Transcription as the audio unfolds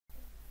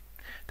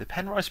The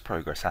Penrice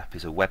Progress app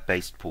is a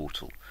web-based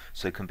portal,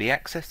 so it can be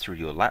accessed through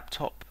your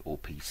laptop or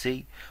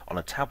PC, on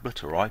a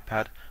tablet or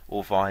iPad,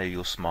 or via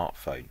your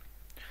smartphone.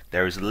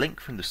 There is a link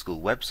from the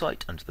school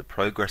website under the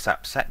Progress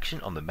app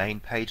section on the main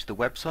page of the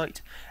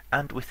website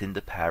and within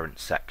the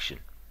Parents section.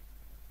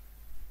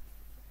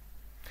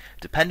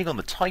 Depending on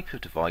the type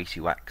of device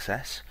you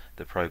access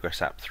the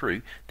Progress app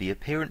through, the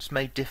appearance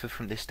may differ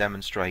from this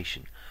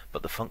demonstration,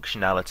 but the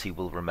functionality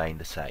will remain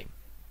the same.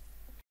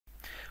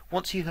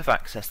 Once you have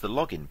accessed the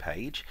login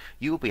page,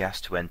 you will be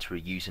asked to enter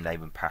a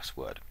username and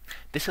password.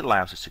 This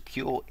allows a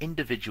secure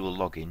individual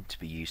login to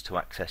be used to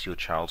access your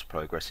child's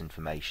progress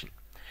information.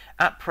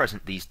 At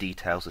present, these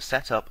details are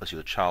set up as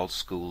your child's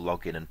school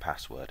login and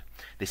password.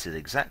 This is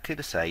exactly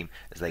the same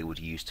as they would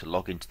use to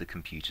log into the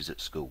computers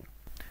at school.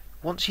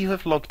 Once you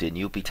have logged in,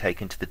 you'll be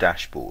taken to the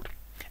dashboard.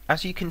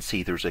 As you can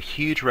see, there is a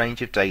huge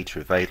range of data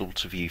available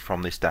to view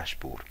from this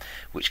dashboard,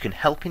 which can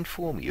help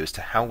inform you as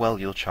to how well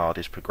your child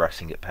is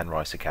progressing at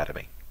Penrice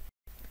Academy.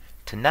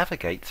 To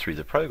navigate through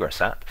the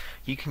Progress app,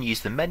 you can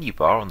use the menu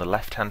bar on the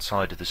left-hand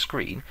side of the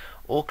screen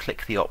or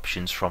click the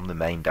options from the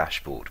main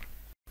dashboard.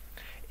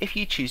 If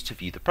you choose to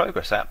view the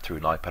Progress app through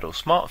an iPad or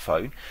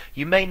smartphone,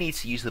 you may need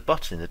to use the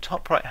button in the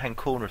top right-hand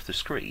corner of the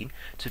screen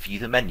to view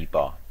the menu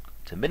bar.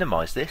 To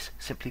minimize this,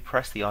 simply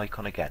press the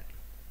icon again.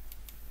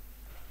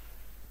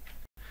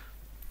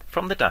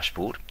 From the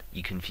dashboard,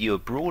 you can view a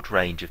broad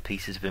range of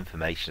pieces of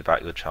information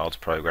about your child's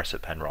progress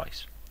at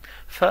Penrice.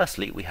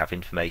 Firstly, we have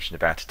information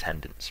about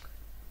attendance.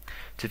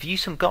 To view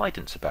some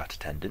guidance about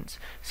attendance,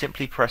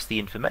 simply press the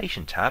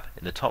Information tab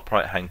in the top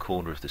right-hand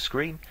corner of the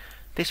screen.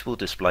 This will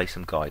display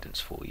some guidance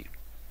for you.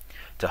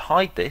 To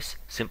hide this,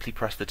 simply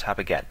press the tab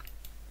again.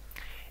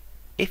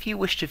 If you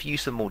wish to view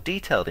some more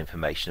detailed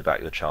information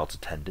about your child's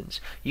attendance,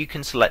 you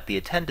can select the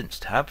Attendance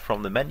tab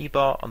from the menu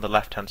bar on the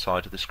left-hand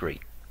side of the screen.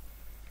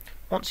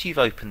 Once you've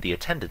opened the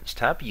Attendance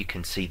tab, you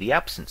can see the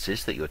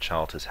absences that your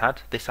child has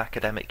had this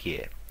academic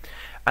year,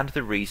 and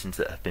the reasons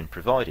that have been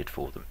provided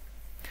for them.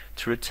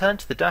 To return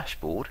to the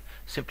dashboard,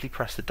 simply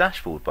press the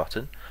Dashboard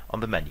button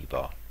on the menu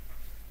bar.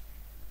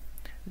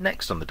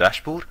 Next on the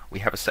dashboard, we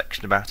have a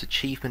section about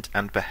achievement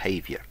and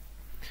behaviour,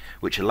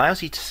 which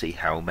allows you to see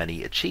how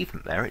many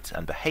achievement merits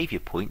and behaviour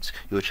points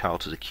your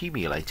child has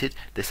accumulated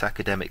this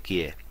academic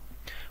year.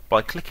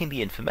 By clicking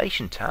the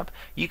Information tab,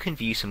 you can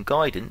view some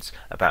guidance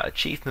about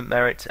achievement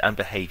merits and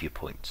behaviour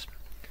points.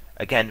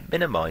 Again,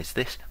 minimise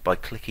this by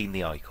clicking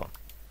the icon.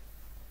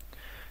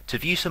 To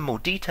view some more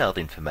detailed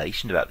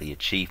information about the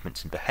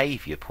achievements and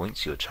behaviour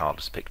points your child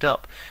has picked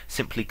up,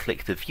 simply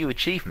click the View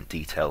Achievement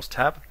Details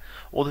tab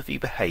or the View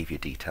Behaviour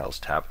Details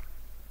tab.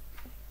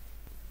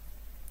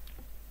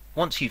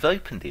 Once you've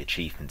opened the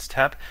Achievements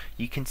tab,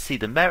 you can see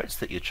the merits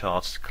that your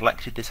child has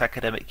collected this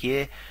academic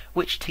year,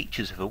 which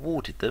teachers have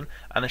awarded them,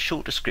 and a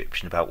short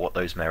description about what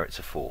those merits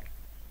are for.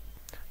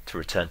 To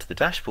return to the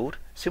dashboard,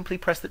 simply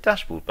press the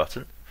Dashboard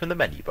button from the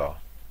menu bar.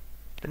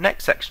 The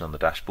next section on the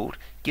dashboard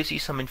gives you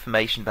some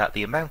information about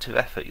the amount of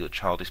effort your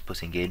child is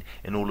putting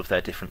in all of their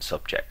different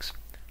subjects.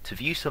 To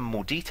view some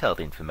more detailed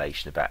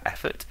information about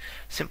effort,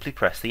 simply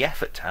press the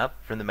Effort tab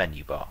from the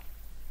menu bar.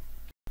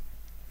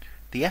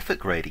 The effort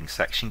grading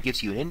section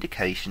gives you an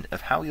indication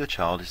of how your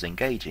child is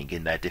engaging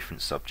in their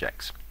different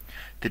subjects.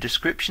 The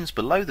descriptions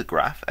below the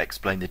graph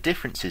explain the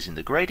differences in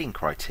the grading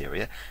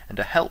criteria and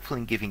are helpful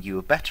in giving you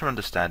a better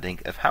understanding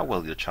of how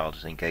well your child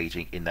is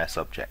engaging in their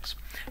subjects,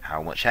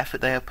 how much effort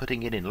they are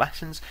putting in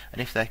lessons,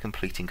 and if they're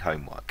completing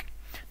homework.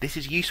 This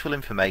is useful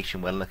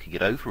information when looking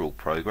at overall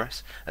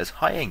progress,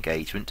 as high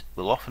engagement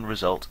will often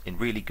result in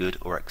really good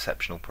or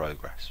exceptional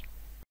progress.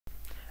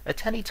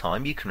 At any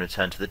time, you can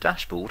return to the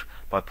dashboard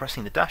by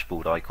pressing the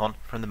dashboard icon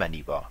from the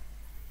menu bar.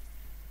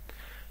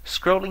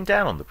 Scrolling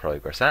down on the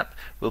Progress app,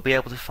 we'll be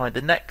able to find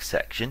the next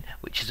section,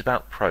 which is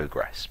about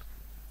progress.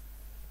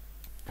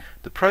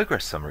 The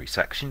Progress Summary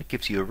section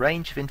gives you a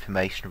range of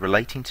information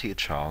relating to your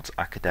child's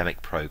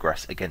academic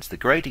progress against the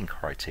grading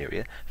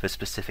criteria for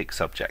specific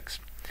subjects.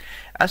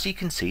 As you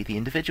can see, the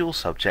individual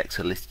subjects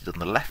are listed on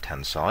the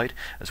left-hand side,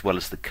 as well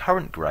as the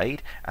current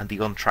grade and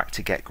the on track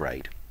to get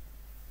grade.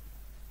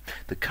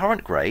 The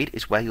current grade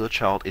is where your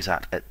child is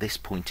at this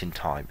point in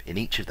time in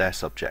each of their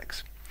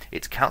subjects.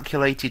 It's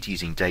calculated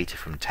using data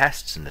from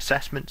tests and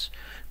assessments,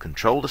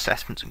 controlled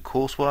assessments and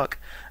coursework,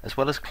 as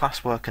well as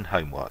classwork and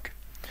homework.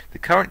 The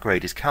current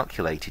grade is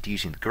calculated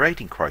using the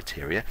grading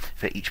criteria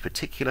for each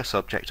particular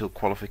subject or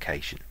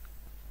qualification.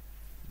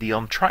 The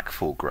on track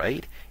for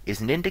grade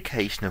is an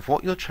indication of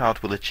what your child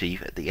will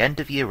achieve at the end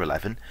of Year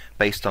 11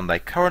 based on their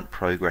current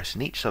progress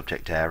in each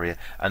subject area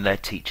and their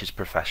teacher's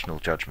professional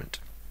judgment.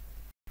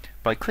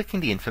 By clicking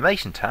the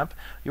Information tab,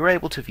 you're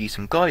able to view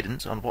some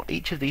guidance on what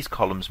each of these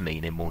columns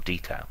mean in more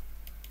detail.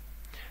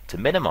 To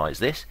minimize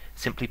this,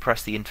 simply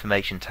press the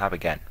Information tab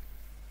again.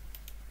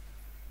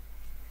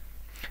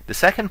 The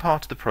second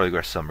part of the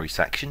Progress Summary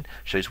section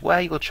shows where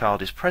your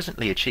child is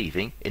presently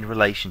achieving in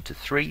relation to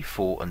 3,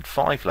 4 and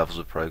 5 levels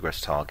of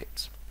progress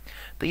targets.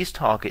 These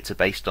targets are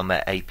based on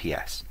their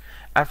APS,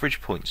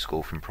 Average Point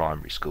Score from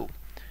primary school,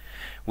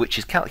 which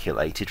is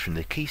calculated from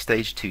the Key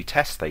Stage 2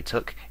 tests they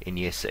took in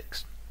Year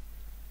 6.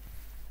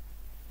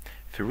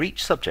 For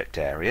each subject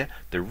area,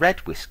 the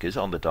red whiskers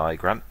on the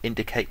diagram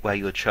indicate where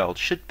your child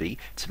should be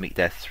to meet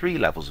their 3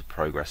 levels of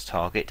progress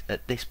target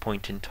at this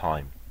point in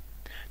time.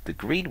 The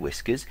green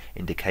whiskers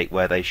indicate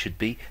where they should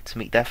be to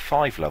meet their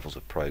 5 levels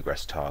of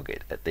progress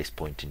target at this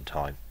point in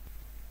time.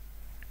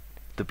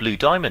 The blue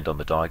diamond on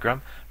the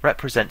diagram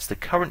represents the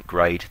current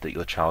grade that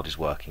your child is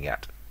working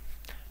at.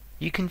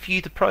 You can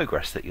view the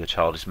progress that your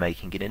child is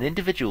making in an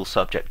individual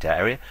subject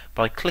area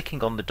by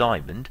clicking on the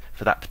diamond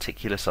for that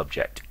particular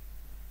subject.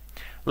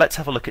 Let's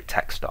have a look at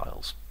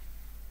textiles.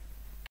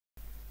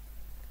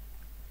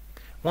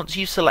 Once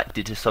you've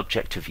selected a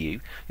subject to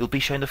view, you'll be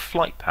shown the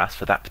flight path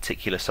for that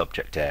particular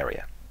subject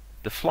area.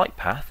 The flight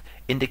path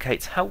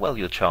indicates how well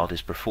your child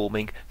is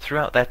performing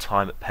throughout their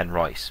time at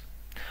Penrice.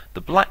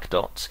 The black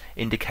dots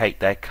indicate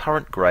their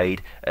current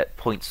grade at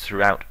points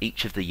throughout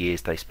each of the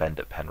years they spend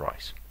at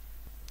Penrice.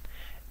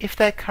 If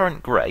their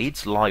current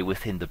grades lie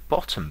within the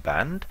bottom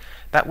band,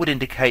 that would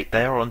indicate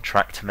they are on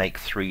track to make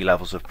 3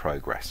 levels of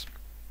progress.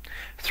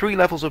 3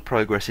 levels of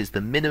progress is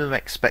the minimum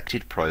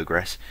expected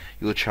progress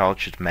your child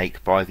should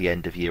make by the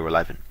end of Year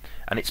 11,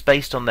 and it's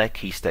based on their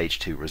Key Stage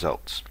 2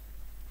 results.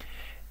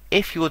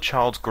 If your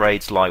child's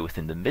grades lie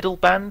within the middle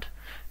band,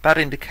 that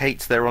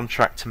indicates they're on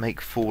track to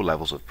make 4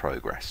 levels of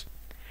progress.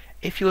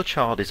 If your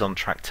child is on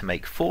track to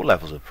make 4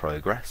 levels of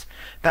progress,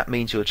 that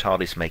means your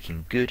child is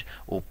making good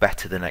or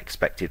better than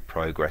expected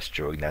progress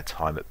during their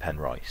time at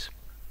Penrice.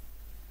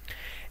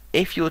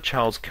 If your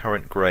child's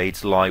current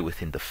grades lie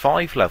within the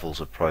 5 levels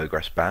of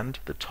progress band,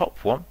 the top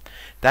one,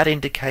 that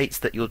indicates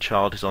that your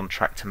child is on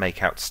track to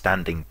make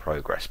outstanding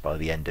progress by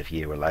the end of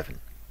Year 11.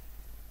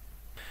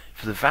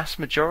 For the vast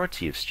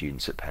majority of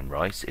students at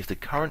Penrice, if the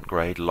current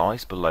grade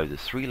lies below the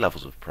 3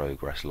 levels of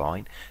progress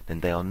line, then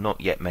they are not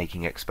yet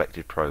making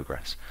expected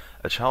progress.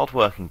 A child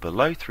working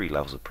below 3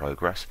 levels of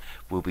progress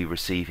will be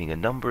receiving a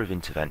number of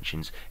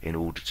interventions in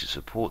order to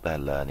support their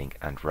learning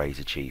and raise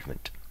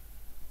achievement.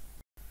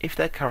 If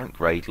their current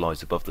grade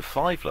lies above the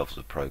 5 levels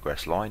of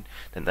progress line,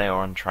 then they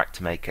are on track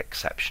to make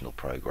exceptional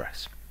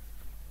progress.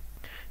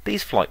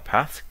 These flight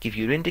paths give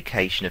you an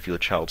indication of your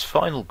child's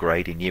final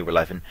grade in Year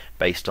 11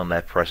 based on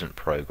their present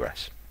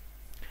progress.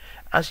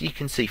 As you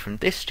can see from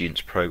this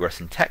student's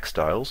progress in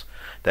textiles,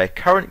 their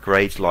current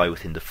grades lie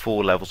within the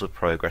 4 levels of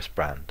progress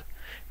band.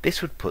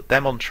 This would put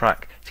them on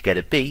track to get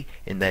a B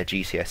in their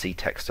GCSE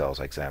textiles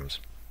exams.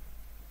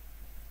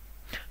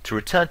 To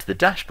return to the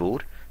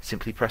dashboard,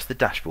 simply press the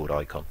dashboard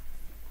icon.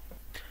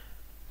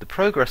 The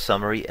progress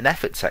summary and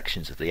effort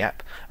sections of the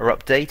app are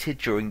updated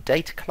during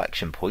data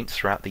collection points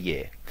throughout the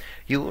year.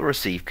 You will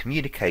receive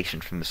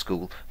communication from the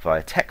school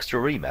via text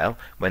or email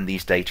when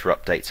these data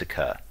updates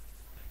occur.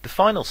 The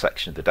final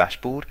section of the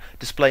dashboard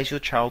displays your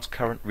child's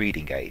current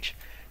reading age.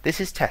 This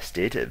is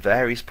tested at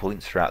various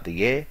points throughout the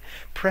year.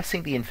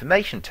 Pressing the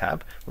Information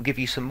tab will give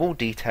you some more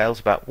details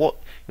about what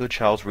your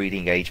child's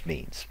reading age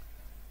means.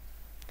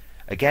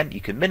 Again,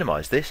 you can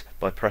minimize this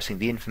by pressing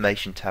the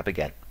Information tab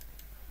again.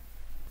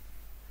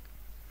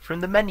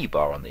 From the menu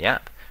bar on the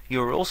app,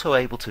 you are also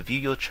able to view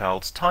your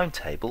child's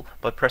timetable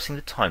by pressing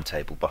the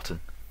Timetable button.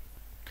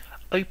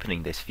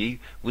 Opening this view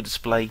will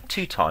display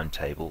 2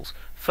 timetables.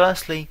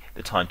 Firstly,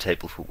 the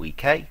timetable for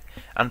Week A,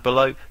 and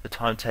below the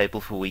timetable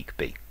for Week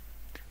B.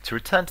 To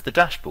return to the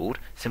dashboard,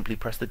 simply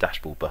press the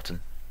Dashboard button.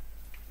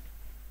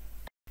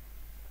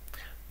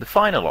 The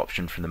final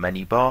option from the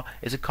menu bar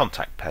is a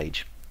contact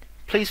page.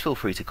 Please feel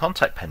free to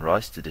contact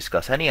Penrice to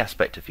discuss any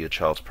aspect of your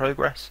child's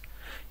progress.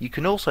 You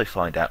can also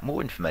find out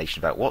more information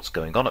about what's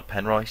going on at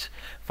Penrice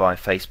via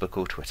Facebook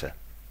or Twitter.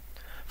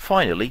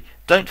 Finally,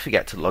 don't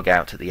forget to log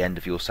out at the end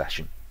of your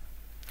session.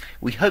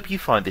 We hope you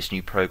find this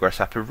new progress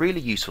app a really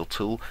useful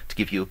tool to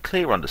give you a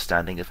clear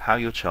understanding of how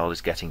your child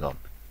is getting on.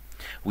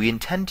 We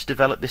intend to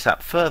develop this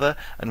app further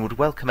and would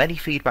welcome any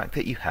feedback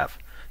that you have,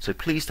 so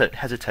please don't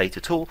hesitate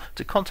at all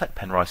to contact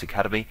Penrice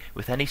Academy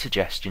with any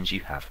suggestions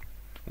you have.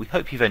 We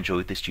hope you've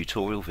enjoyed this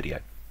tutorial video.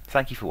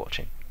 Thank you for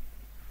watching.